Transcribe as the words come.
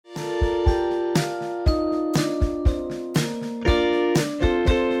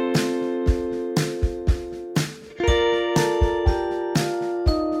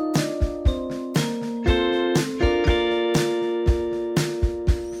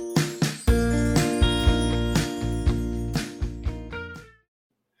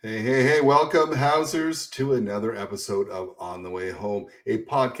Hey, welcome, Housers, to another episode of On the Way Home, a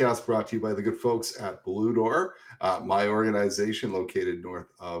podcast brought to you by the good folks at Blue Door, my organization located north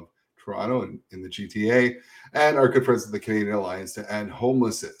of Toronto and in the GTA, and our good friends at the Canadian Alliance to End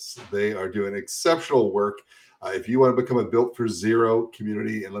Homelessness. They are doing exceptional work. If you want to become a Built for Zero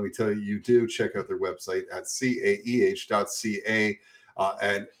community, and let me tell you, you do, check out their website at caeh.ca,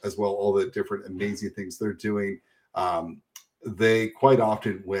 and as well all the different amazing things they're doing. They quite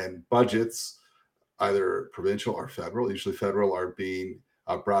often, when budgets, either provincial or federal, usually federal, are being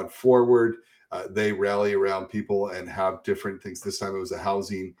brought forward, they rally around people and have different things. This time it was a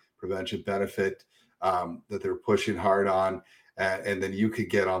housing prevention benefit that they're pushing hard on. And then you could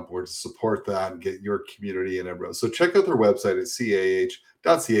get on board to support that and get your community and everyone. So check out their website at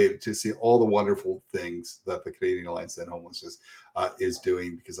cah.ca to see all the wonderful things that the Canadian Alliance to End Homelessness is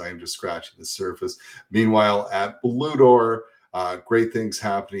doing, because I am just scratching the surface. Meanwhile, at Blue Door, great things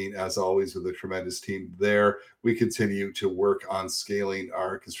happening, as always, with a tremendous team there. We continue to work on scaling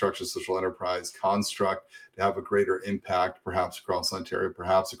our construction social enterprise construct to have a greater impact, perhaps across Ontario,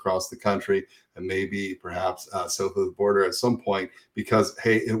 perhaps across the country, and maybe perhaps south of the border at some point, because,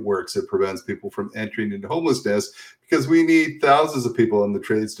 hey, it works. It prevents people from entering into homelessness, because we need thousands of people in the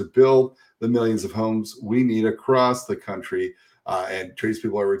trades to build the millions of homes we need across the country. And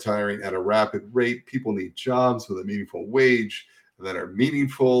tradespeople are retiring at a rapid rate. People need jobs with a meaningful wage that are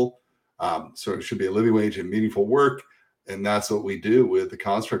meaningful. So it should be a living wage and meaningful work. And that's what we do with the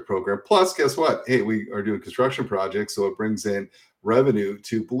Construct program. Plus, guess what? Hey, we are doing construction projects, so it brings in revenue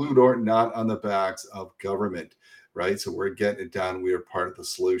to Blue Door, not on the backs of government, right? So we're getting it done. We are part of the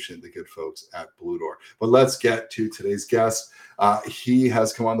solution, the good folks at Blue Door. But let's get to today's guest. He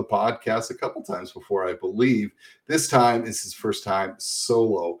has come on the podcast a couple times before, I believe. This time is his first time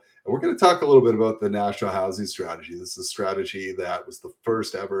solo. And we're going to talk a little bit about the National Housing Strategy. This is a strategy that was the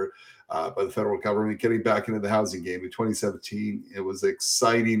first ever by the federal government getting back into the housing game in 2017. It was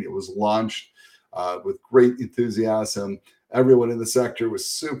exciting. It was launched with great enthusiasm. Everyone in the sector was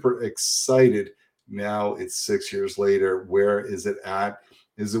super excited. Now it's 6 years later. Where is it at?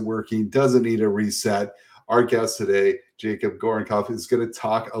 Is it working? Does it need a reset? Our guest today, Jacob Gorenkoff, is going to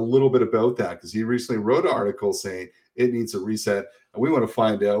talk a little bit about that, because he recently wrote an article saying it needs a reset. And we want to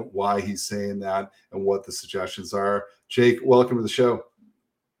find out why he's saying that and what the suggestions are. Jake, welcome to the show.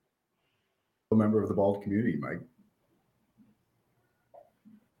 A member of the Bald community, Mike.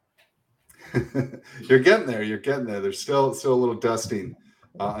 You're getting there. You're getting there. There's still a little dusting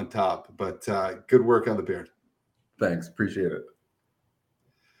on top, but good work on the beard. Thanks. Appreciate it.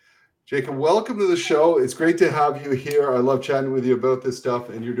 Jacob, welcome to the show. It's great to have you here. I love chatting with you about this stuff,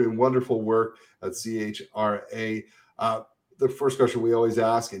 and you're doing wonderful work at CHRA. The first question we always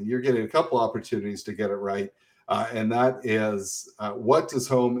ask, and you're getting a couple opportunities to get it right, and that is, what does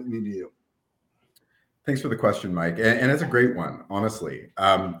home mean to you? Thanks for the question, Mike. And it's a great one, honestly.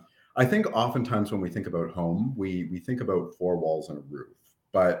 I think oftentimes when we think about home, we think about four walls and a roof.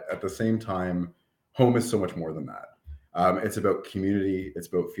 But at the same time, home is so much more than that. It's about community. It's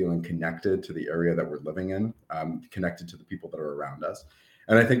about feeling connected to the area that we're living in, connected to the people that are around us.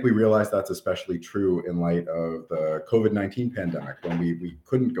 And I think we realize that's especially true in light of the COVID-19 pandemic, when we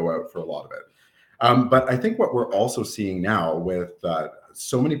couldn't go out for a lot of it. But I think what we're also seeing now with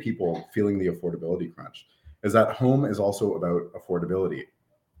so many people feeling the affordability crunch is that home is also about affordability.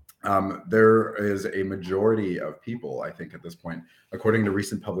 There is a majority of people, I think at this point, according to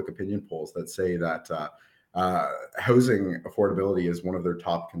recent public opinion polls, that say that housing affordability is one of their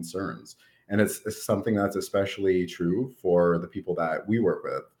top concerns. And it's something that's especially true for the people that we work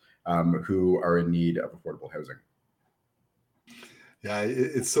with who are in need of affordable housing. Yeah,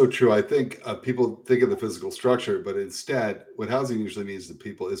 it's so true. I think people think of the physical structure, but instead, what housing usually means to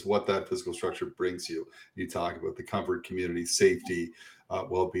people is what that physical structure brings you. You talk about the comfort, community, safety,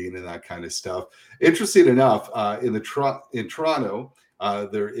 well-being, and that kind of stuff. Interesting enough, in Toronto,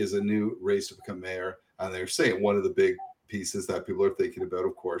 there is a new race to become mayor, and they're saying one of the big pieces that people are thinking about,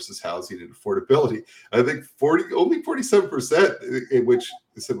 of course, is housing and affordability. I think only 47%, which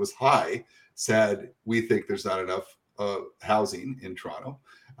they said was high, said we think there's not enough housing in Toronto,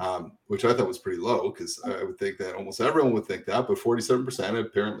 which I thought was pretty low, because I would think that almost everyone would think that, but 47%,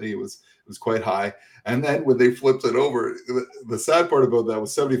 apparently it was quite high. And then when they flipped it over, the sad part about that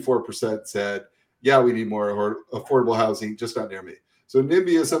was 74% said, yeah, we need more affordable housing, just not near me. So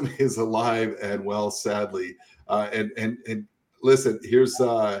NIMBYism is alive and well, sadly. And listen, here's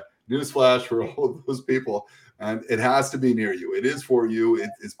newsflash for all of those people. And it has to be near you. It is for you.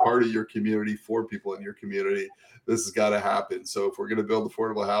 It's part of your community, for people in your community. This has got to happen. So if we're going to build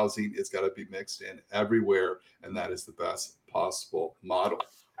affordable housing, it's got to be mixed in everywhere. And that is the best possible model.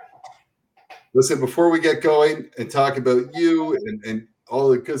 Listen, before we get going and talk about you and all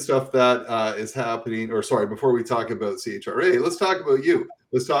the good stuff that is happening, or sorry, before we talk about CHRA, let's talk about you.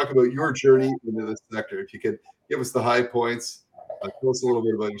 Let's talk about your journey into this sector. If you could give us the high points, tell us a little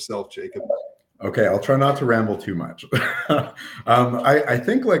bit about yourself, Jacob. Okay, I'll try not to ramble too much. I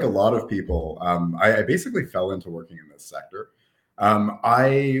think, like a lot of people, I basically fell into working in this sector. When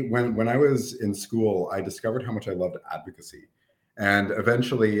I was in school, I discovered how much I loved advocacy. And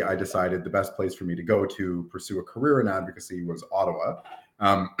eventually I decided the best place for me to go to pursue a career in advocacy was Ottawa.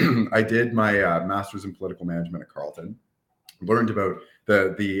 I did my master's in political management at Carleton, learned about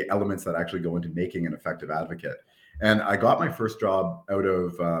the elements that actually go into making an effective advocate. And I got my first job out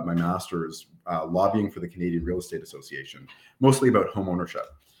of my master's lobbying for the Canadian Real Estate Association, mostly about home ownership.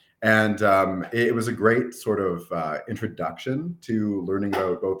 And it was a great sort of introduction to learning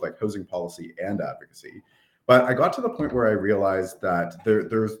about both like housing policy and advocacy. But I got to the point where I realized that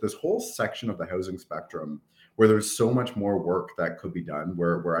there's this whole section of the housing spectrum where there's so much more work that could be done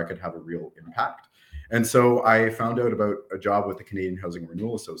where I could have a real impact. And so I found out about a job with the Canadian Housing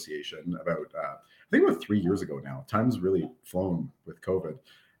Renewal Association about, I think about 3 years ago now. Time's really flown with COVID.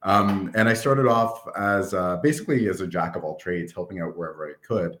 And I started off as basically as a jack of all trades, helping out wherever I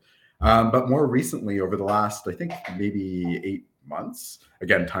could. But more recently, over the last, I think maybe 8 months,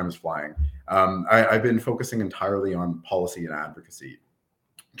 again, time is flying. I've been focusing entirely on policy and advocacy,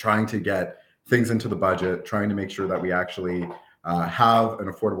 trying to get things into the budget, trying to make sure that we actually have an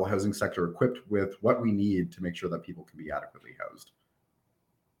affordable housing sector equipped with what we need to make sure that people can be adequately housed.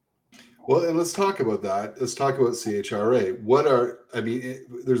 Well, and let's talk about that. Let's talk about CHRA.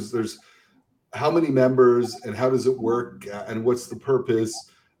 There's how many members and how does it work and what's the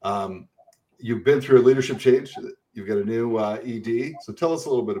purpose? You've been through a leadership change. You've got a new ED. So tell us a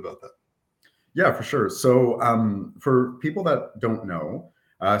little bit about that. Yeah, for sure. So for people that don't know,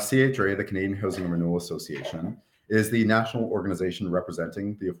 CHRA, the Canadian Housing and Renewal Association, is the national organization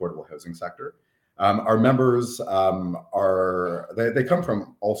representing the affordable housing sector. Our members they come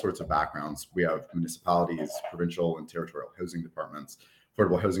from all sorts of backgrounds. We have municipalities, provincial and territorial housing departments,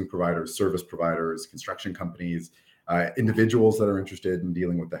 affordable housing providers, service providers, construction companies, individuals that are interested in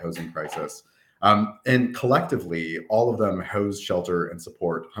dealing with the housing crisis. And collectively, all of them house, shelter, and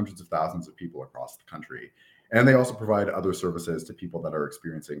support hundreds of thousands of people across the country. And they also provide other services to people that are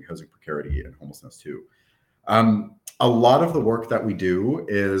experiencing housing precarity and homelessness too. A lot of the work that we do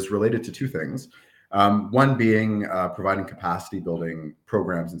is related to two things. One being providing capacity building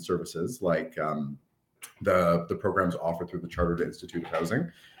programs and services like the programs offered through the Chartered Institute of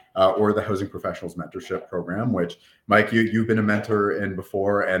Housing or the Housing Professionals Mentorship Program, which, Mike, you've been a mentor in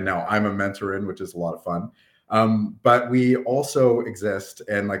before, and now I'm a mentor in, which is a lot of fun. But we also exist,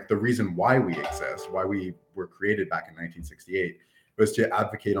 and like the reason why we exist, why we were created back in 1968, was to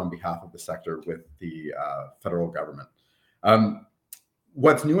advocate on behalf of the sector with the federal government.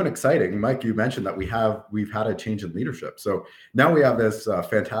 What's new and exciting, Mike, you mentioned that we've had a change in leadership. So now we have this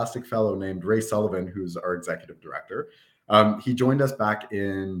fantastic fellow named Ray Sullivan, who's our executive director. He joined us back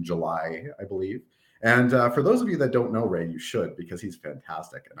in July, I believe. And for those of you that don't know Ray, you should, because he's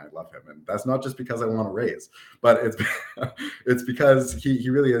fantastic and I love him. And that's not just because I want to raise, but it's because he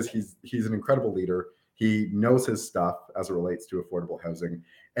really is. He's an incredible leader. He knows his stuff as it relates to affordable housing.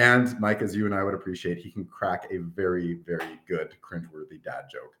 And Mike, as you and I would appreciate, he can crack a very, very good cringeworthy dad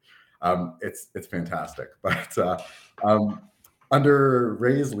joke. It's fantastic. But under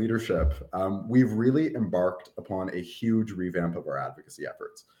Ray's leadership, we've really embarked upon a huge revamp of our advocacy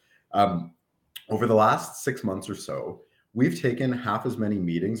efforts. Over the last 6 months or so, we've taken half as many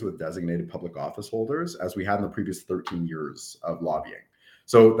meetings with designated public office holders as we had in the previous 13 years of lobbying.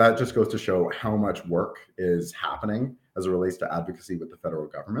 So that just goes to show how much work is happening as it relates to advocacy with the federal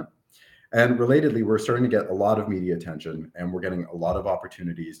government. And relatedly, we're starting to get a lot of media attention, and we're getting a lot of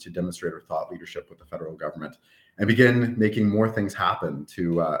opportunities to demonstrate our thought leadership with the federal government and begin making more things happen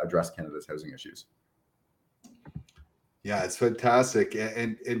to address Canada's housing issues. Yeah, it's fantastic.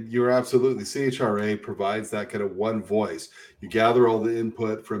 And you're absolutely, CHRA provides that kind of one voice. You gather all the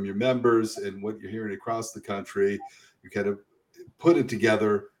input from your members and what you're hearing across the country. You kind of put it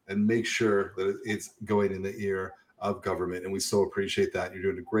together and make sure that it's going in the ear of government. And we so appreciate that. You're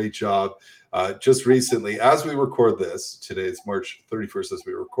doing a great job. Just recently, as we record this, today is March 31st, as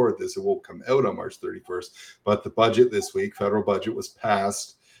we record this, it won't come out on March 31st, but the budget this week, federal budget, was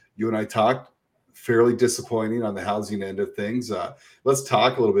passed. You and I talked. Fairly disappointing on the housing end of things. Let's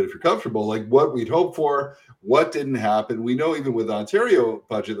talk a little bit, if you're comfortable, like what we'd hoped for, what didn't happen. We know even with the Ontario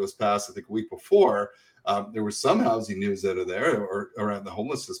budget that was passed, I think a week before, there was some housing news out of there or around the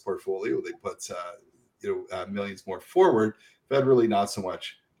homelessness portfolio. They put millions more forward. Federally, not so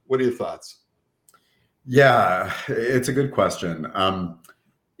much. What are your thoughts? Yeah, it's a good question.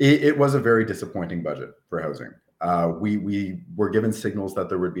 It was a very disappointing budget for housing. We were given signals that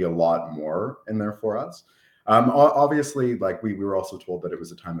there would be a lot more in there for us. Obviously, like we were also told that it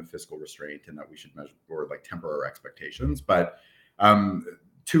was a time of fiscal restraint and that we should measure or like temper our expectations. But um,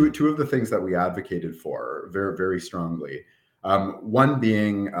 two of the things that we advocated for very strongly. One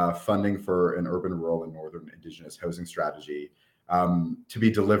being funding for an urban, rural, and northern Indigenous housing strategy to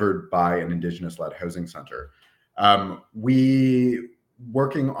be delivered by an Indigenous-led housing center. We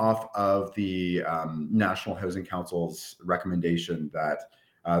working off of the National Housing Council's recommendation that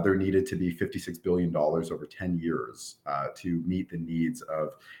there needed to be $56 billion over 10 years to meet the needs of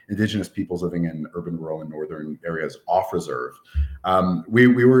Indigenous peoples living in urban, rural, and northern areas off reserve. We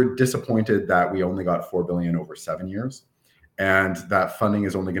were disappointed that we only got $4 billion over 7 years, and that funding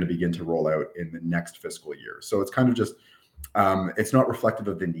is only going to begin to roll out in the next fiscal year. So it's kind of just, it's not reflective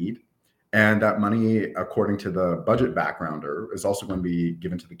of the need. And that money, according to the budget backgrounder, is also going to be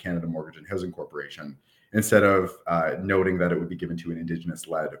given to the Canada Mortgage and Housing Corporation instead of noting that it would be given to an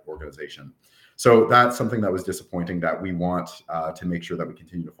Indigenous-led organization. So that's something that was disappointing that we want to make sure that we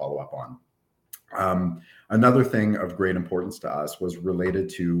continue to follow up on. Another thing of great importance to us was related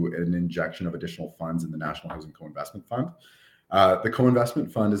to an injection of additional funds in the National Housing Co-Investment Fund. The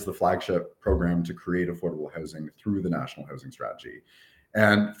Co-Investment Fund is the flagship program to create affordable housing through the National Housing Strategy.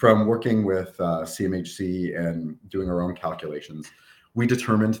 And from working with CMHC and doing our own calculations, we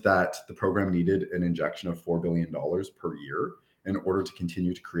determined that the program needed an injection of $4 billion per year in order to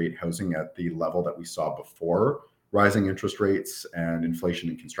continue to create housing at the level that we saw before rising interest rates and inflation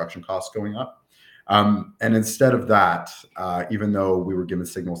and construction costs going up. And instead of that, even though we were given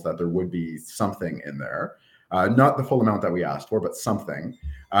signals that there would be something in there, not the full amount that we asked for, but something,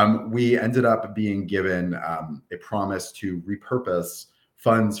 we ended up being given a promise to repurpose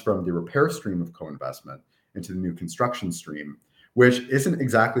funds from the repair stream of co-investment into the new construction stream, which isn't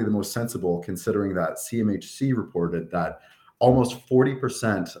exactly the most sensible considering that CMHC reported that almost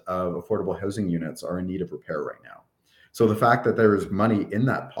 40% of affordable housing units are in need of repair right now. So the fact that there is money in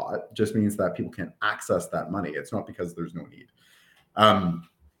that pot just means that people can access that money. It's not because there's no need.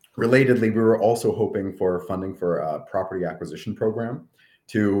 Relatedly, we were also hoping for funding for a property acquisition program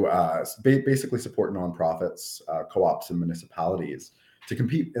to basically support nonprofits, co-ops, and municipalities to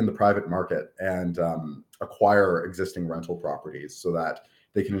compete in the private market and acquire existing rental properties so that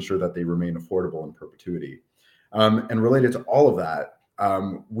they can ensure that they remain affordable in perpetuity. And related to all of that,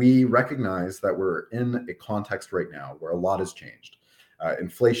 we recognize that we're in a context right now where a lot has changed.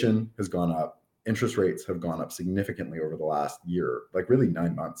 Inflation has gone up, interest rates have gone up significantly over the last year, like really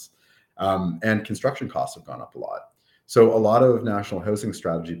 9 months, and construction costs have gone up a lot. So a lot of national housing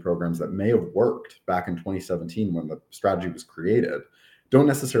strategy programs that may have worked back in 2017 when the strategy was created don't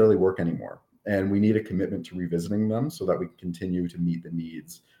necessarily work anymore. And we need a commitment to revisiting them so that we can continue to meet the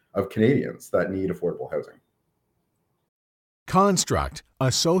needs of Canadians that need affordable housing. Construct,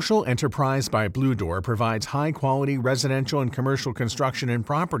 a social enterprise by Blue Door, provides high-quality residential and commercial construction and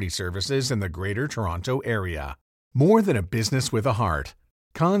property services in the Greater Toronto Area. More than a business with a heart,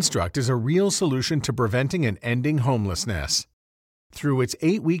 Construct is a real solution to preventing and ending homelessness. Through its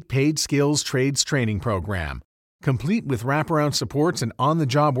 8-week paid skills trades training program, complete with wraparound supports and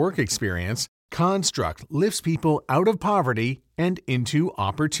on-the-job work experience, Construct lifts people out of poverty and into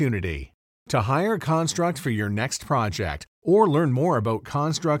opportunity. To hire Construct for your next project or learn more about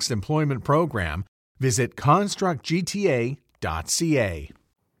Construct's employment program, visit constructgta.ca.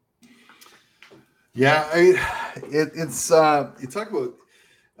 Yeah, it's you talk about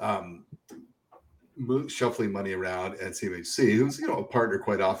shuffling money around at CMHC, who's a partner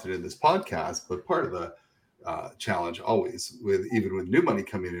quite often in this podcast, but part of the challenge always even with new money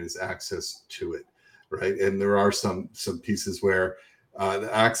coming in is access to it, right? And there are some pieces where the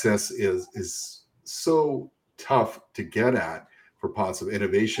access is so tough to get at for pots of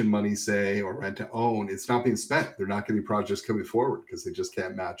innovation money, say, or rent to own. It's not being spent. They're not getting projects coming forward because they just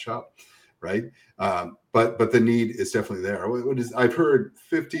can't match up, right? But the need is definitely there. I've heard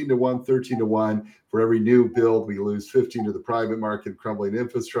 15 to 1, 13 to 1. For every new build, we lose 15 to the private market, crumbling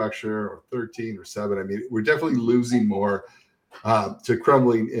infrastructure, or 13 or 7. I mean, we're definitely losing more to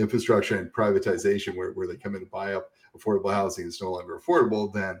crumbling infrastructure and privatization where they come in and buy up affordable housing is no longer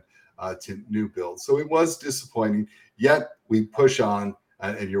affordable than to new builds. So it was disappointing, yet we push on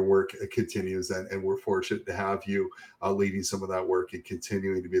and your work continues. And we're fortunate to have you leading some of that work and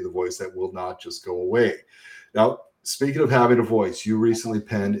continuing to be the voice that will not just go away. Now, speaking of having a voice, you recently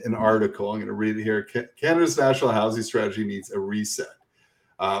penned an article. I'm going to read it here. Canada's national housing strategy needs a reset.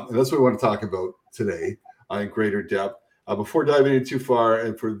 And that's what we want to talk about today in greater depth. Before diving in too far,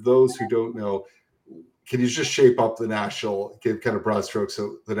 and for those who don't know, can you just shape up give kind of broad strokes,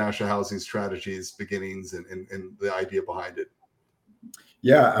 so the national housing strategy's beginnings and the idea behind it?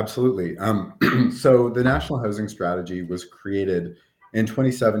 Yeah, absolutely. So the National Housing Strategy was created in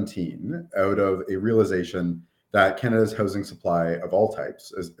 2017 out of a realization that Canada's housing supply of all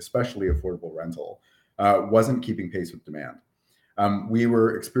types, especially affordable rental, wasn't keeping pace with demand. We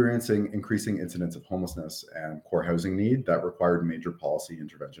were experiencing increasing incidents of homelessness and poor housing need that required major policy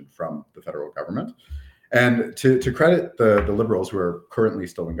intervention from the federal government. And to credit the Liberals, who are currently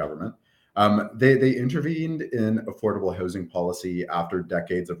still in government, they intervened in affordable housing policy after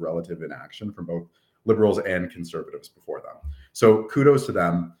decades of relative inaction from both Liberals and Conservatives before them. So kudos to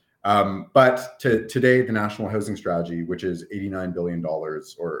them. But today, the National Housing Strategy, which is $89 billion,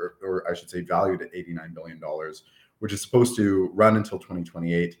 or I should say valued at $89 billion, which is supposed to run until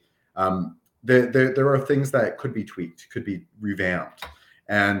 2028, there are things that could be tweaked, could be revamped.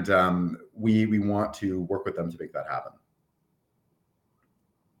 And we want to work with them to make that happen.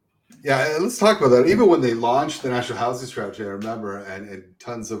 Yeah, let's talk about that. Even when they launched the National Housing Strategy, I remember, and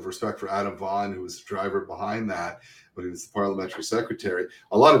tons of respect for Adam Vaughan, who was the driver behind that when he was the parliamentary secretary.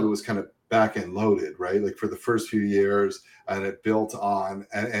 A lot of it was kind of back end loaded, right? Like for the first few years, and it built on,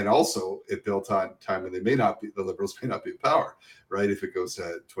 and also it built on time when the Liberals may not be in power, right? If it goes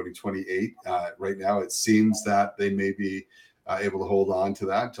to 2028, right now it seems that they may be able to hold on to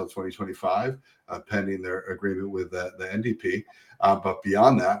that until 2025, pending their agreement with the NDP. But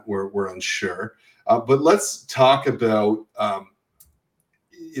beyond that, we're unsure. But let's talk about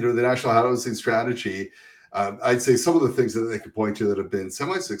the National Housing Strategy. I'd say some of the things that they could point to that have been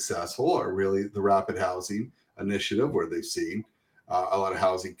semi-successful are really the Rapid Housing Initiative, where they've seen a lot of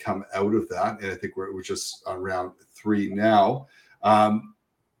housing come out of that. And I think we're just on round 3 now.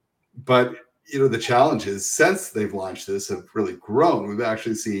 But the challenges since they've launched this have really grown. We've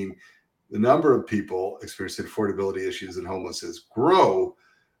actually seen the number of people experiencing affordability issues and homelessness grow.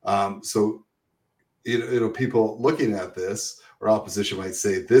 So people looking at this, or opposition might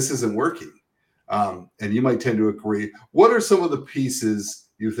say, this isn't working. And you might tend to agree. What are some of the pieces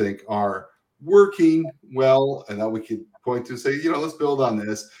you think are working well and that we could point to, say, let's build on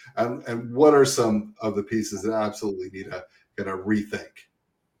this? And what are some of the pieces that absolutely need a kind of rethink?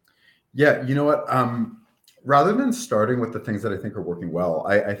 Yeah, you know what? Rather than starting with the things that I think are working well,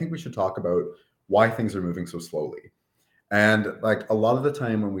 I think we should talk about why things are moving so slowly. And like a lot of the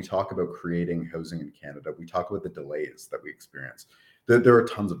time when we talk about creating housing in Canada, we talk about the delays that we experience. There are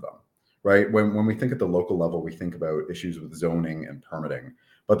tons of them, right? When we think at the local level, we think about issues with zoning and permitting,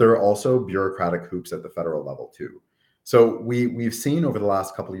 but there are also bureaucratic hoops at the federal level too. So we've seen over the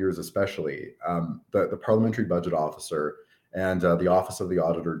last couple of years, especially the Parliamentary Budget Officer and the Office of the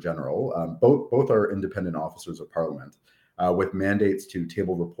Auditor General, both are independent officers of Parliament with mandates to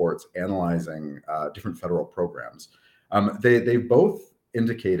table reports analyzing different federal programs. They've both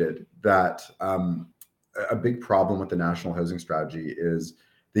indicated that a big problem with the National Housing Strategy is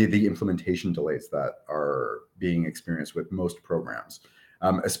the implementation delays that are being experienced with most programs,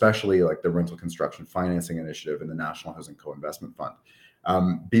 especially like the Rental Construction Financing Initiative and the National Housing Co-Investment Fund.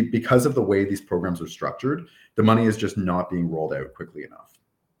 Because of the way these programs are structured, the money is just not being rolled out quickly enough.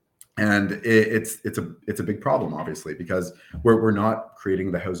 And it's a big problem, obviously, because we're not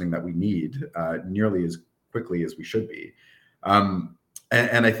creating the housing that we need nearly as quickly as we should be. And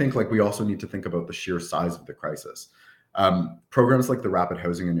I think like we also need to think about the sheer size of the crisis. Programs like the Rapid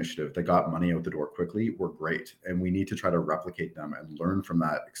Housing Initiative that got money out the door quickly were great, and we need to try to replicate them and learn from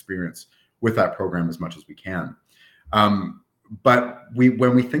that experience with that program as much as we can. But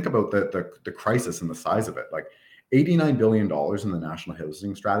when we think about the crisis and the size of it, like $89 billion in the National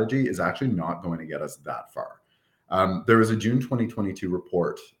Housing Strategy is actually not going to get us that far. There was a June 2022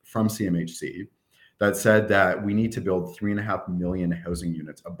 report from CMHC that said that we need to build 3.5 million housing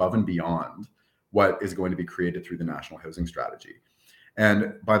units above and beyond what is going to be created through the National Housing Strategy.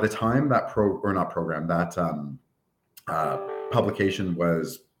 And by the time that publication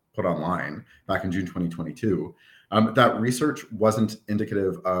was put online back in June 2022, that research wasn't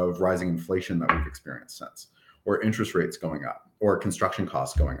indicative of rising inflation that we've experienced since, or interest rates going up, or construction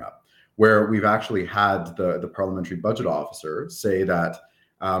costs going up, where we've actually had the Parliamentary Budget Officer say that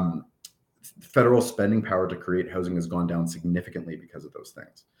federal spending power to create housing has gone down significantly because of those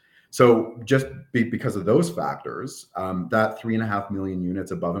things. So just because of those factors, that 3.5 million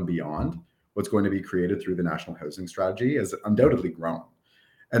units above and beyond what's going to be created through the National Housing Strategy has undoubtedly grown.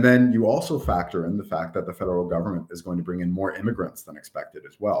 And then you also factor in the fact that the federal government is going to bring in more immigrants than expected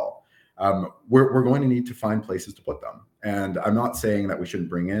as well. We're going to need to find places to put them. And I'm not saying that we shouldn't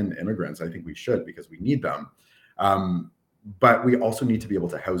bring in immigrants. I think we should, because we need them. But we also need to be able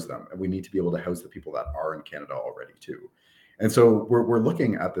to house them, and we need to be able to house the people that are in Canada already too. And so we're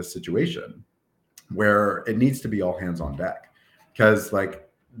looking at this situation where it needs to be all hands on deck, because like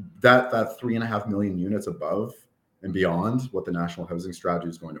that 3.5 million units above and beyond what the National Housing Strategy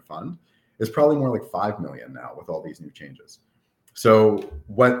is going to fund is probably more like 5 million now with all these new changes. So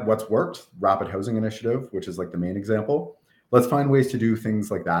what's worked? Rapid Housing Initiative, which is like the main example. Let's find ways to do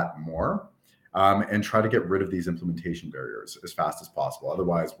things like that more, and try to get rid of these implementation barriers as fast as possible.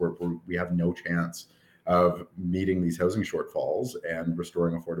 Otherwise, we have no chance of meeting these housing shortfalls and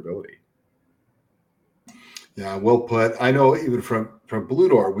restoring affordability. Yeah, well put. I know even from Blue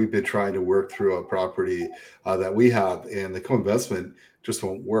Door, we've been trying to work through a property that we have, and the co-investment just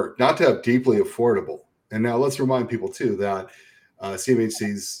won't work. Not to have deeply affordable. And now let's remind people too that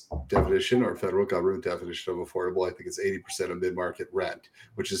CMHC's definition, or federal government definition of affordable, I think it's 80% of mid-market rent,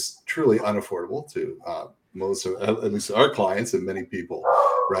 which is truly unaffordable to most of, at least our clients and many people,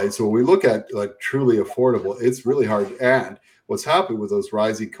 right? So when we look at like truly affordable, it's really hard. And what's happened with those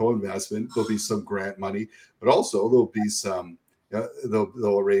rising co-investment, there'll be some grant money, but also there'll be some,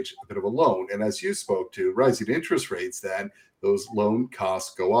 they'll arrange a bit of a loan. And as you spoke to, rising interest rates, then those loan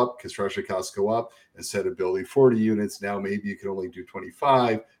costs go up, construction costs go up. Instead of building 40 units, now maybe you can only do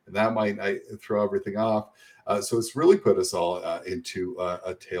 25, and that might throw everything off. So it's really put us all into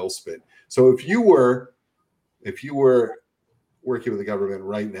a tailspin. So if you were working with the government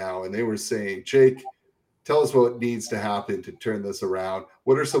right now and they were saying, Jake, tell us what needs to happen to turn this around,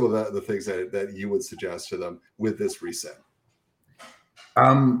 what are some of the things that you would suggest to them with this reset?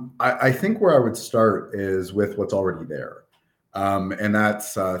 I think where I would start is with what's already there. And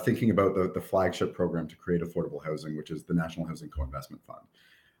that's thinking about the flagship program to create affordable housing, which is the National Housing Co-Investment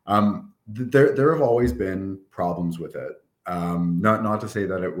Fund. There have always been problems with it. Not to say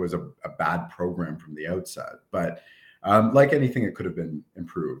that it was a bad program from the outset, but like anything, it could have been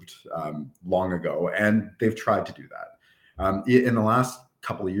improved long ago, and they've tried to do that. In the last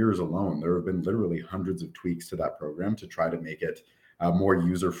couple of years alone, there have been literally hundreds of tweaks to that program to try to make it more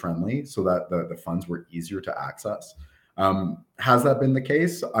user-friendly so that the funds were easier to access. Has that been the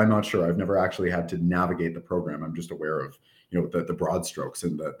case? I'm not sure. I've never actually had to navigate the program. I'm just aware of, the broad strokes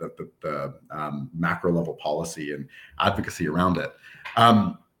and the macro level policy and advocacy around it.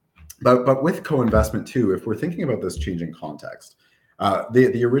 But with co-investment too, if we're thinking about this changing context,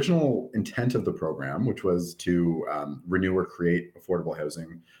 the original intent of the program, which was to renew or create affordable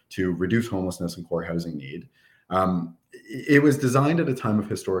housing, to reduce homelessness and core housing need, it was designed at a time of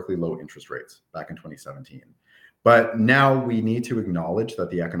historically low interest rates back in 2017. But now we need to acknowledge that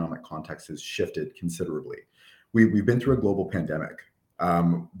the economic context has shifted considerably. We've been through a global pandemic.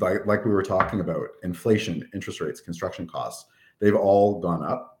 Like we were talking about, inflation, interest rates, construction costs, they've all gone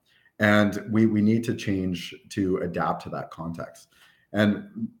up. And we need to change to adapt to that context.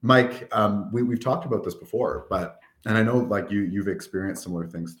 And Mike, we've talked about this before, and I know like you've experienced similar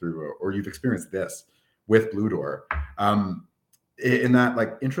things or you've experienced this with Blue Door. In that,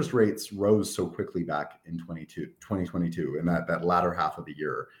 like, interest rates rose so quickly back in 2022, in that latter half of the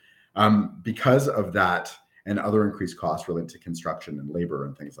year. Because of that and other increased costs related to construction and labor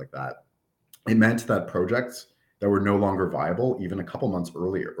and things like that, it meant that projects that were no longer viable even a couple months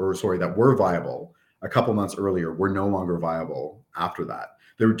earlier, that were viable a couple months earlier, were no longer viable after that.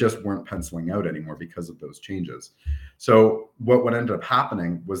 They just weren't penciling out anymore because of those changes. So what ended up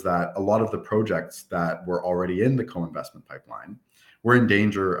happening was that a lot of the projects that were already in the co-investment pipeline were in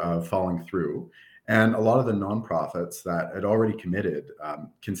danger of falling through. And a lot of the nonprofits that had already committed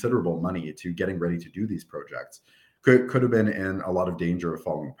considerable money to getting ready to do these projects could have been in a lot of danger of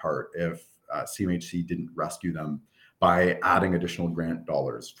falling apart if CMHC didn't rescue them by adding additional grant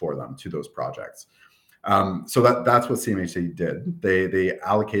dollars for them to those projects. So that's what CMHC did. They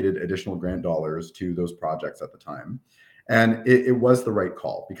allocated additional grant dollars to those projects at the time. And it was the right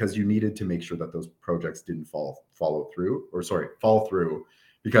call, because you needed to make sure that those projects didn't fall through,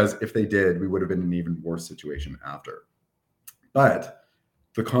 because if they did, we would have been in an even worse situation after. But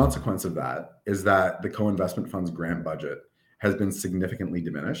the consequence of that is that the co-investment fund's grant budget has been significantly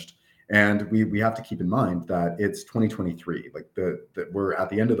diminished. And we have to keep in mind that it's 2023, like we're at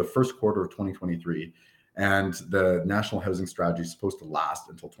the end of the first quarter of 2023, and the National Housing Strategy is supposed to last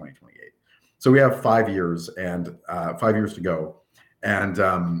until 2028. So we have 5 years and 5 years to go, and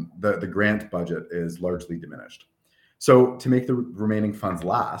the grant budget is largely diminished. So to make the remaining funds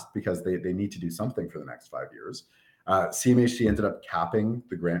last, because they need to do something for the next 5 years, CMHC ended up capping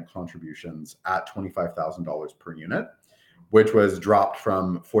the grant contributions at $25,000 per unit, which was dropped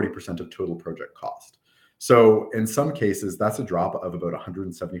from 40% of total project cost. So in some cases, that's a drop of about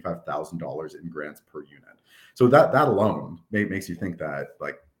 $175,000 in grants per unit. So that alone makes you think that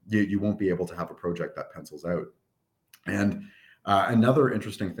like you won't be able to have a project that pencils out. And another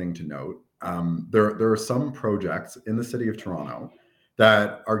interesting thing to note, there are some projects in the city of Toronto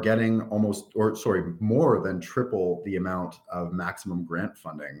that are getting more than triple the amount of maximum grant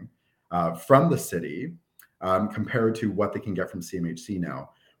funding from the city compared to what they can get from CMHC now,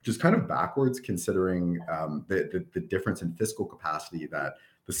 which is kind of backwards considering the difference in fiscal capacity that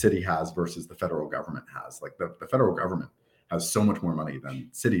the city has versus the federal government has. Like the federal government has so much more money than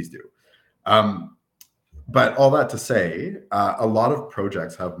cities do. But all that to say, a lot of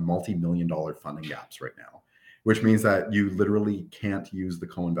projects have multi-million-dollar funding gaps right now, which means that you literally can't use the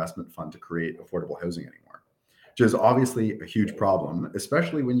co-investment fund to create affordable housing anymore, which is obviously a huge problem,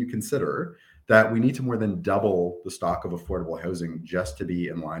 especially when you consider that we need to more than double the stock of affordable housing just to be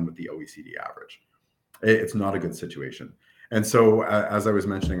in line with the OECD average. It's not a good situation. And so, as I was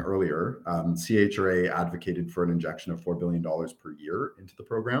mentioning earlier, CHRA advocated for an injection of $4 billion per year into the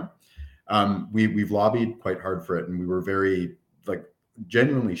program. We've lobbied quite hard for it, and we were very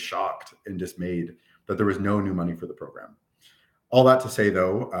genuinely shocked and dismayed that there was no new money for the program. All that to say,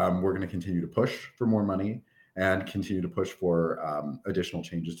 though, we're going to continue to push for more money and continue to push for additional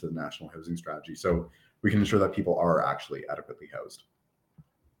changes to the national housing strategy so we can ensure that people are actually adequately housed.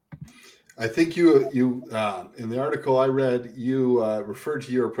 I think you in the article I read, you referred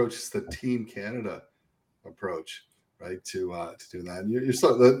to your approach as the Team Canada approach, right? To do that. And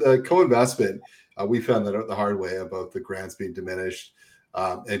the co-investment, we found that out the hard way about the grants being diminished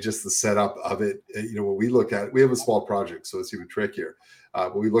and just the setup of it. When we look at it, we have a small project, so it's even trickier.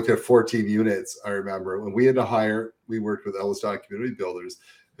 But we looked at 14 units. I remember when we had to hire, we worked with Elliston Community Builders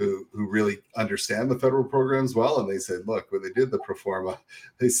who really understand the federal programs well. And they said, look, when they did the pro forma,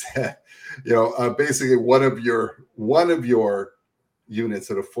 they said, basically one of your units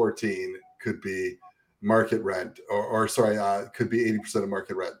out of 14 could be market rent could be 80% of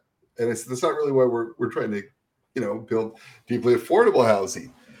market rent. And that's not really why we're trying to, build deeply affordable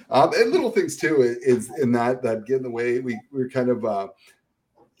housing. And little things too is in that get in the way. We're kind of,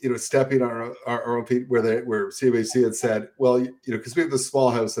 stepping on our own feet where CMHC had said, well, because we have this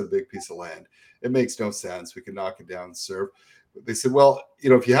small house and a big piece of land, it makes no sense. We can knock it down and serve. But they said, well,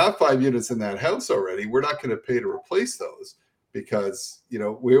 if you have 5 units in that house already, we're not going to pay to replace those because,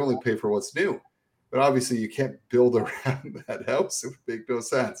 we only pay for what's new. But obviously you can't build around that house. It would make no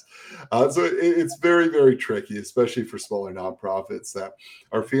sense. So it's very, very tricky, especially for smaller nonprofits that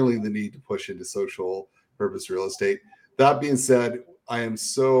are feeling the need to push into social purpose real estate. That being said, I am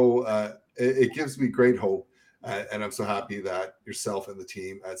so, it gives me great hope. And I'm so happy that yourself and the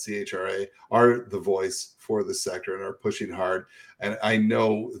team at CHRA are the voice for the sector and are pushing hard. And I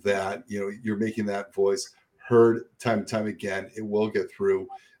know that, you're making that voice heard time and time again. It will get through.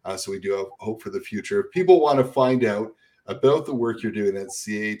 So we do have hope for the future. If people want to find out about the work you're doing at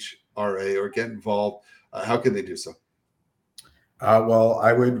CHRA or get involved, how can they do so? Well,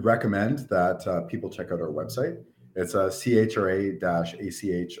 I would recommend that people check out our website. It's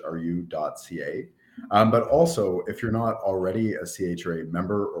chra-achru.ca. But also, if you're not already a CHRA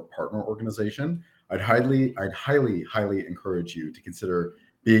member or partner organization, I'd highly encourage you to consider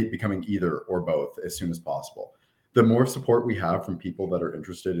becoming either or both as soon as possible. The more support we have from people that are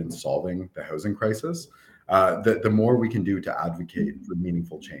interested in solving the housing crisis, the more we can do to advocate for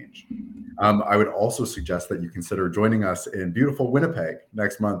meaningful change. I would also suggest that you consider joining us in beautiful Winnipeg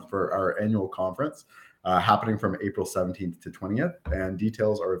next month for our annual conference, happening from April 17th to 20th, and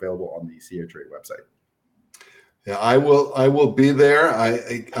details are available on the CHRA website. Yeah, I will be there.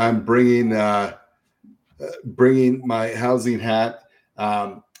 I'm bringing my housing hat.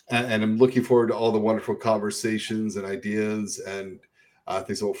 And I'm looking forward to all the wonderful conversations and ideas and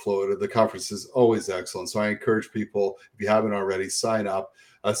things that will flow out of the conference. Is always excellent. So I encourage people, if you haven't already, sign up.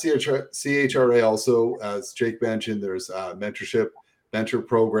 CHRA also, as Jake mentioned, there's a mentor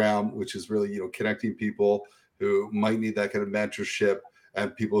program, which is really, connecting people who might need that kind of mentorship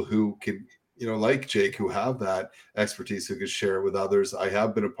and people who can, like Jake, who have that expertise, who can share it with others. I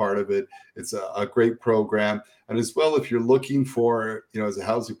have been a part of it. It's a great program. And as well, if you're looking for, as a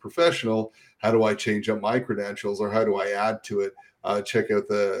housing professional, how do I change up my credentials or how do I add to it? Check out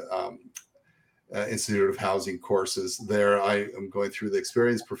the Institute of Housing courses there. I am going through the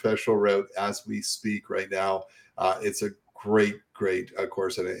experienced professional route as we speak right now. It's a great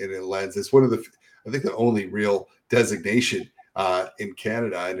course, and it lends. It's one of the, I think, the only real designation in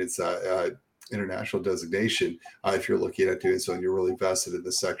Canada, and it's international designation if you're looking at doing so and you're really vested in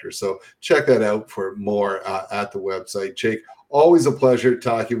the sector. So check that out for more at the website. Jake, always a pleasure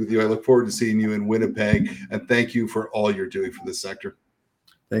talking with you. I look forward to seeing you in Winnipeg, and thank you for all you're doing for the sector.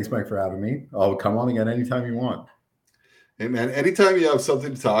 Thanks, Mike, for having me. I'll come on again anytime you want. Hey, man, anytime you have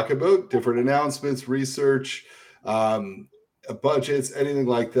something to talk about, different announcements, research, budgets, anything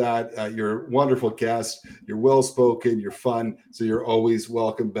like that, you're a wonderful guest. You're well-spoken, you're fun, so you're always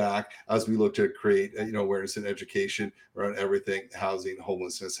welcome back as we look to create awareness and education around everything: housing,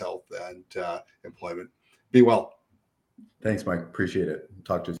 homelessness, health, and employment. Be well. Thanks, Mike. Appreciate it.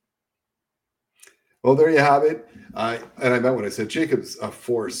 Talk to you. Well, there you have it. And I meant what I said. Jacob's a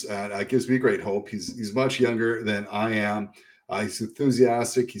force, and it gives me great hope. He's much younger than I am. He's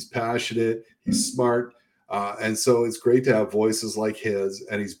enthusiastic. He's passionate. He's smart. And so it's great to have voices like his,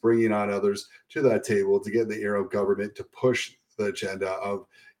 and he's bringing on others to that table to get in the era of government to push the agenda of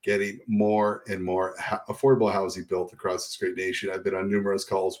getting more and more affordable housing built across this great nation. I've been on numerous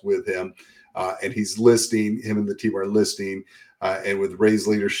calls with him, and he's listening. Him and the team are listening, and with Ray's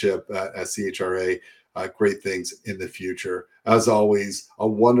leadership at CHRA, great things in the future. As always, a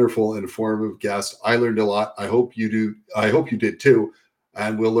wonderful, informative guest. I learned a lot. I hope you do. I hope you did too.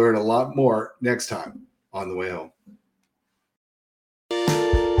 And we'll learn a lot more next time on the way home.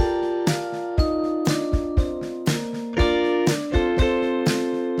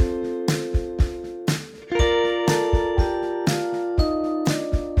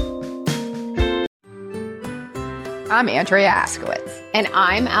 I'm Andrea Askowitz. And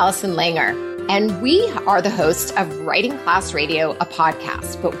I'm Allison Langer. And we are the hosts of Writing Class Radio, a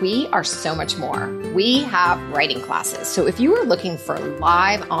podcast, but we are so much more. We have writing classes. So if you are looking for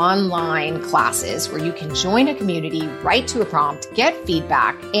live online classes where you can join a community, write to a prompt, get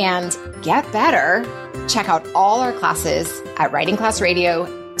feedback, and get better, check out all our classes at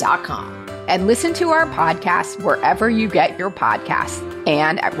writingclassradio.com. And listen to our podcast wherever you get your podcasts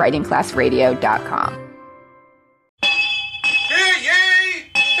and at writingclassradio.com.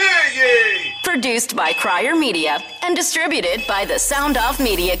 Produced by CHRA Media and distributed by the Sound Off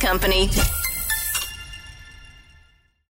Media Company.